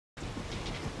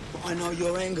I know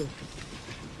your angle.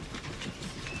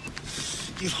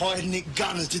 You've hired Nick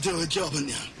Gunner to do a job, haven't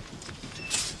you?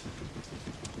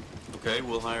 Okay,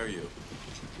 we'll hire you.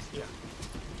 Yeah.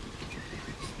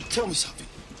 Tell me something.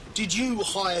 Did you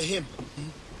hire him?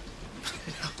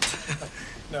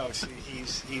 No, see,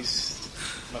 he's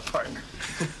my partner.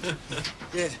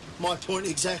 Yeah, my point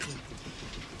exactly.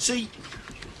 See,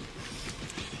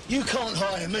 you can't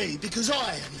hire me because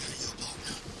I am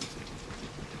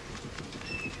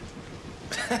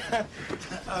your partner.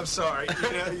 I'm sorry.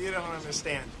 You don't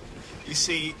understand. You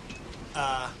see,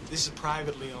 this is a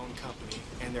privately owned company,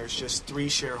 and there's just 3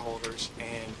 shareholders,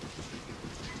 and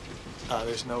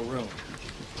there's no room.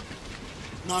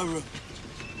 No room.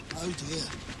 Oh dear.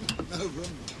 No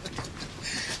room.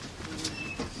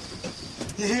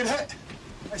 You hear that?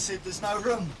 I said there's no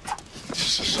room.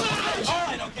 All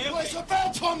right, okay. Well, it's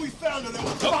about time we found a little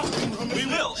fucking room. We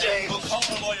will. And we'll call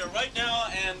our lawyer right now,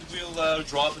 and we'll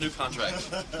draw up a new contract.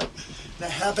 Now,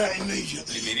 how about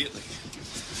immediately? Immediately.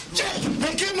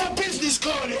 Now, get my business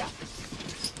card here.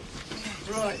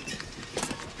 Right.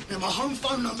 Now, my home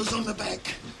phone number's on the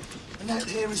back, and that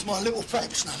here is my little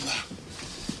fax number.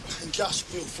 And just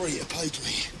feel free to page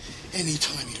me any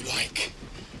time you like,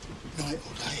 night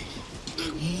or day.